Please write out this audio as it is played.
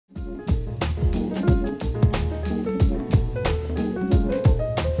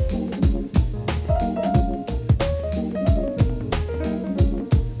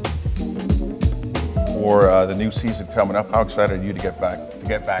new season coming up. How excited are you to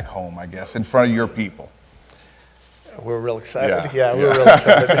get back home, I guess, in front of your people? We're real excited. Yeah, we're real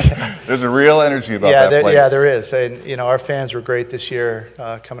excited. There's a real energy about that place. Yeah, there is. And, you know, our fans were great this year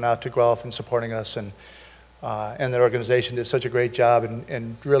coming out to Guelph and supporting us. And the organization did such a great job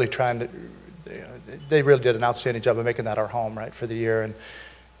and really trying to, they really did an outstanding job of making that our home, right, for the year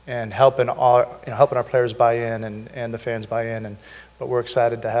and helping our players buy in and the fans buy in. But we're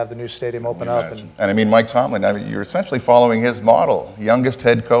excited to have the new stadium open up. And I mean, Mike Tomlin, I mean, you're essentially following his model. Youngest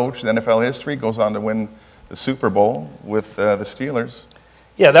head coach in NFL history, goes on to win the Super Bowl with the Steelers.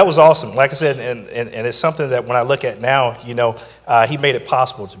 Yeah, that was awesome. Like I said, and it's something that when I look at now, you know, he made it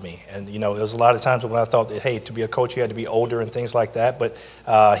possible to me. And, you know, there was a lot of times when I thought that, hey, to be a coach, you had to be older and things like that. But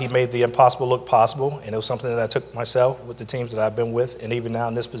he made the impossible look possible. And it was something that I took myself with the teams that I've been with and even now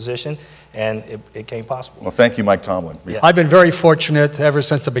in this position. And it came possible. Well, thank you, Mike Tomlin. Yeah. I've been very fortunate ever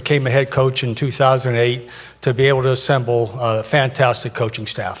since I became a head coach in 2008 to be able to assemble a fantastic coaching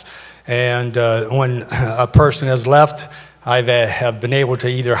staff. And when a person has left, I have been able to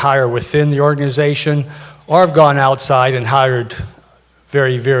either hire within the organization or I've gone outside and hired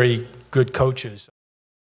very, very good coaches.